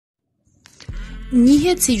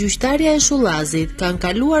Njihet si gjyqtarja e Shullazit, kanë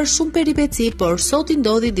kaluar shumë peripeci, por sot I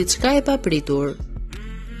ndodhi diçka e papritur.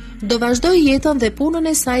 Do vazhdoj jetën dhe punën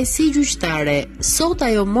e saj si gjyqtare. Sot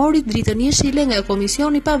ajo mori dritën jeshile nga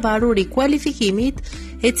Komisioni I Pavarur I Kualifikimit,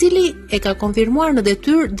 e cili e ka konfirmuar në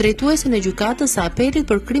detyrë drejtuesen e gjykatës së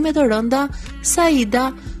apelit për krime të rënda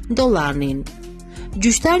Saida Dollanin.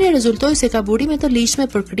 Gjyqtarja rezultoi se ka burime të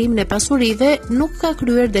lishme për krimin e pasurive, nuk ka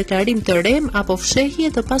kryer deklarim të rem apo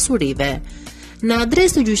fshehje të pasurive. Në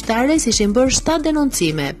adresë të gjyqtares ishin bërë 7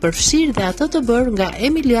 denoncime, përfshirë dhe atë të bërë nga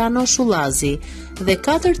Emiliano Shullazi dhe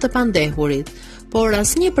 4 të pandehurit, por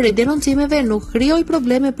asnjë prej denoncimeve nuk krijoi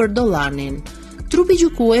probleme për Dollanin. Trupi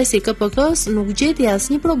gjykues I KPK-s nuk gjeti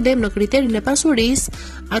asnjë problem në kriterin e pasurisë,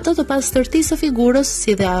 atë të pastërtisë së figurës,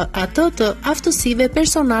 si dhe atë të aftësive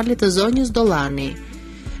personale të zonjës Dollani.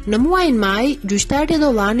 Në muajin maj, gjyqtarja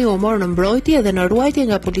Dollani u mor në mbrojtje dhe në ruajtje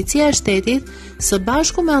nga policia e shtetit, së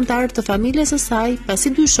bashku me antarët të familjes së saj, pasi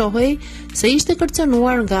dyshohej se ishte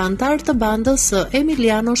kërcënuar nga antarët të bandës së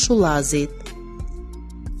Emiliano Shullazit.